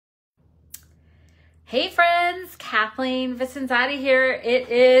Hey friends, Kathleen Vicenzotti here. It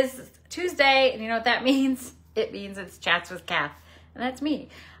is Tuesday, and you know what that means? It means it's Chats with Kath, and that's me.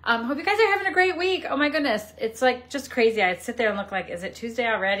 Hope you guys are having a great week. Oh my goodness, it's like just crazy. I sit there and look like, is it Tuesday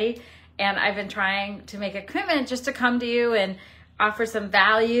already? And I've been trying to make a commitment just to come to you and offer some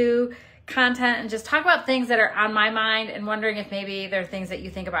value content and just talk about things that are on my mind and wondering if maybe there are things that you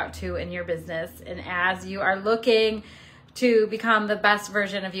think about too in your business. And as you are looking to become the best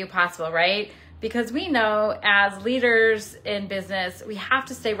version of you possible, right? Because we know as leaders in business, we have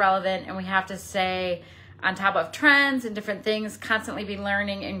to stay relevant and we have to stay on top of trends and different things, constantly be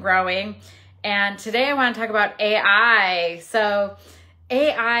learning and growing. And today I want to talk about AI. So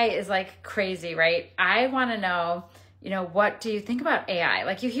AI is like crazy, right? I want to know, what do you think about AI?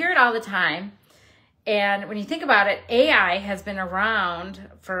 Like you hear it all the time. And when you think about it, AI has been around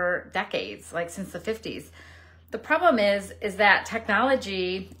for decades, like since the 50s. The problem is that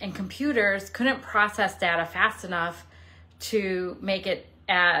technology and computers couldn't process data fast enough to make it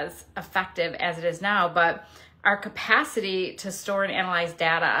as effective as it is now, but our capacity to store and analyze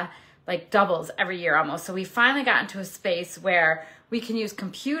data like doubles every year almost. So we finally got into a space where we can use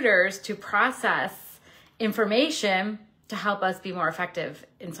computers to process information to help us be more effective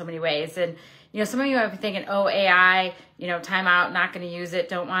in so many ways. And, some of you might be thinking, oh, AI, time out, not going to use it,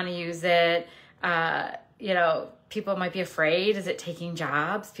 don't want to use it. People might be afraid. Is it taking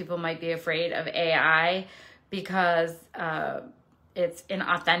jobs? People might be afraid of AI because it's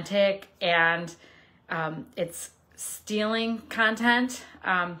inauthentic and it's stealing content.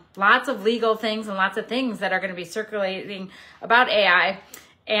 Lots of legal things and lots of things that are going to be circulating about AI.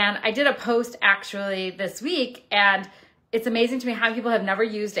 And I did a post actually this week, and it's amazing to me how people have never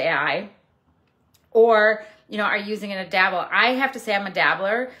used AI or are using it in a dabble. I have to say I'm a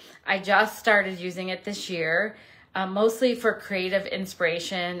dabbler. I just started using it this year, mostly for creative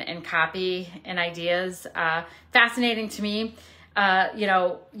inspiration and copy and ideas. Fascinating to me,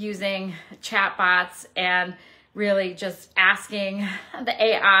 using chatbots and really just asking the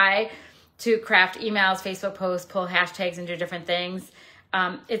AI to craft emails, Facebook posts, pull hashtags, and do different things.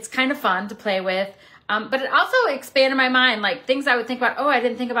 It's kind of fun to play with. But it also expanded my mind, like things I would think about, oh, I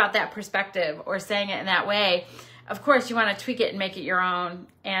didn't think about that perspective or saying it in that way. Of course, you want to tweak it and make it your own.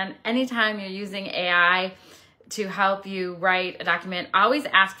 And anytime you're using AI to help you write a document, always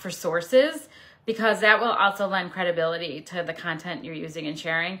ask for sources because that will also lend credibility to the content you're using and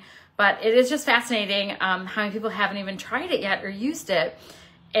sharing. But it is just fascinating how many people haven't even tried it yet or used it.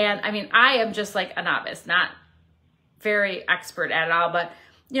 And I mean, I am just like a novice, not very expert at it all, but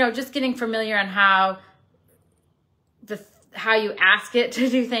just getting familiar on how you ask it to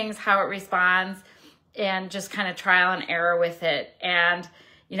do things, how it responds, and just kind of trial and error with it. And,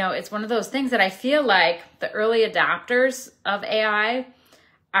 it's one of those things that I feel like the early adopters of AI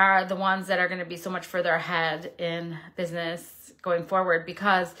are the ones that are going to be so much further ahead in business going forward,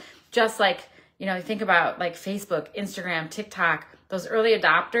 because just like, think about like Facebook, Instagram, TikTok, those early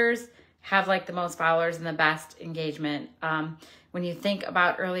adopters have like the most followers and the best engagement. When you think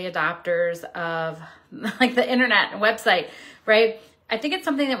about early adopters of like the internet and website, right? I think it's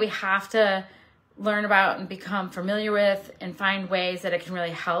something that we have to learn about and become familiar with and find ways that it can really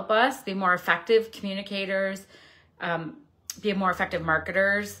help us be more effective communicators, be more effective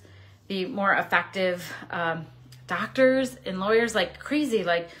marketers, be more effective doctors and lawyers like crazy.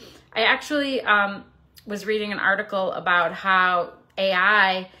 Like I actually was reading an article about how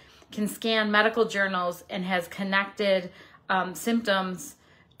AI can scan medical journals and has connected symptoms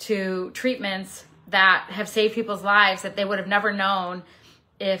to treatments that have saved people's lives that they would have never known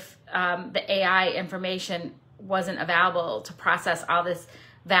if the AI information wasn't available to process all this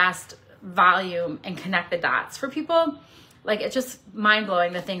vast volume and connect the dots for people. Like it's just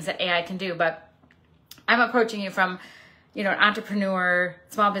mind-blowing the things that AI can do. But I'm approaching you from, an entrepreneur,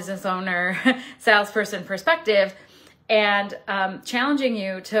 small business owner, salesperson perspective, and challenging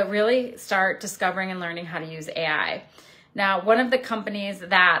you to really start discovering and learning how to use AI. Now, one of the companies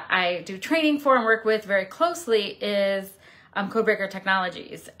that I do training for and work with very closely is Codebreaker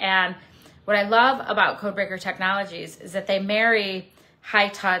Technologies. And what I love about Codebreaker Technologies is that they marry high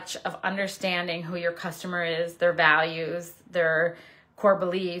touch of understanding who your customer is, their values, their core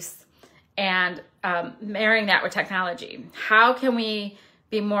beliefs, and marrying that with technology. How can we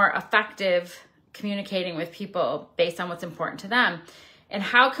be more effective communicating with people based on what's important to them? And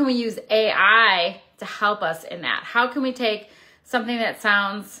how can we use AI to help us in that? How can we take something that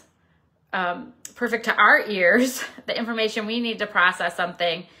sounds perfect to our ears, the information we need to process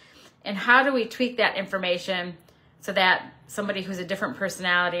something, and how do we tweak that information so that somebody who's a different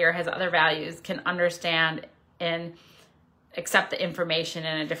personality or has other values can understand and accept the information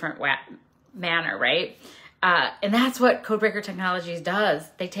in a different manner, right? And that's what Codebreaker Technologies does.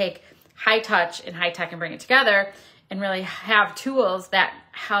 They take high touch and high tech and bring it together and really have tools that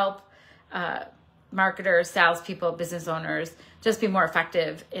help marketers, salespeople, business owners just be more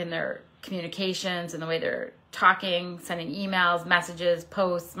effective in their communications and the way they're talking, sending emails, messages,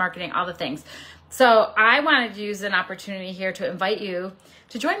 posts, marketing, all the things. So I wanted to use an opportunity here to invite you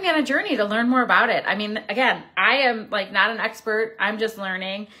to join me on a journey to learn more about it. I mean, again, I am like not an expert. I'm just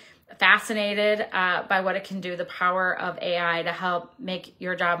learning, fascinated by what it can do, the power of AI to help make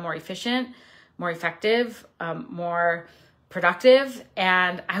your job more efficient, more effective, more productive.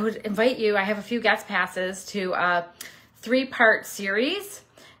 And I would invite you, I have a few guest passes to a 3-part series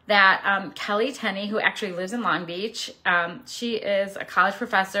that Kelly Tenney, who actually lives in Long Beach, she is a college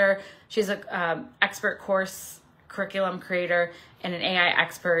professor. She's an expert course curriculum creator and an AI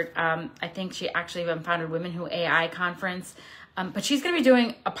expert. I think she actually even founded Women Who AI conference. But she's going to be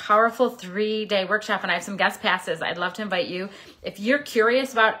doing a powerful 3-day workshop, and I have some guest passes. I'd love to invite you. If you're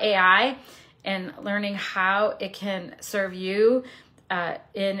curious about AI and learning how it can serve you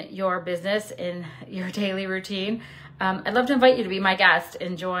in your business, in your daily routine, I'd love to invite you to be my guest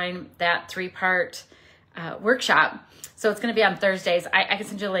and join that 3-part workshop. So it's going to be on Thursdays. I can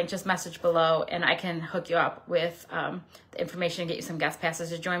send you a link, just message below, and I can hook you up with the information and get you some guest passes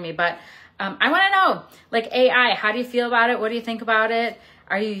to join me. But I want to know, like AI, how do you feel about it? What do you think about it?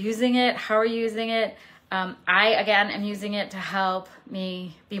 Are you using it? How are you using it? I, again, am using it to help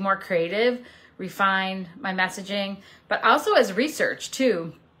me be more creative, refine my messaging, but also as research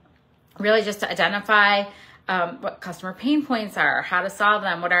too, really just to identify what customer pain points are, how to solve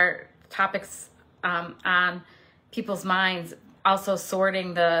them, what are topics on people's minds, also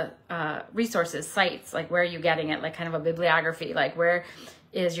sorting the resources, sites, like where are you getting it, like kind of a bibliography, like where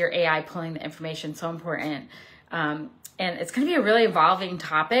is your AI pulling the information, so important. And it's going to be a really evolving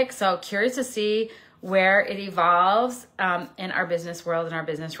topic, so curious to see where it evolves in our business world, in our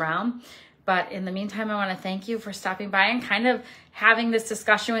business realm. But in the meantime, I want to thank you for stopping by and kind of having this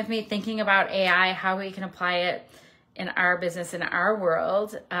discussion with me, thinking about AI, how we can apply it in our business, in our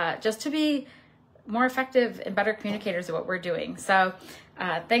world, just to be more effective and better communicators of what we're doing. So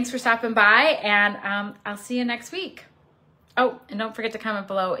thanks for stopping by, and I'll see you next week. Oh, and don't forget to comment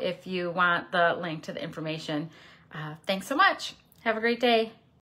below if you want the link to the information. Thanks so much. Have a great day.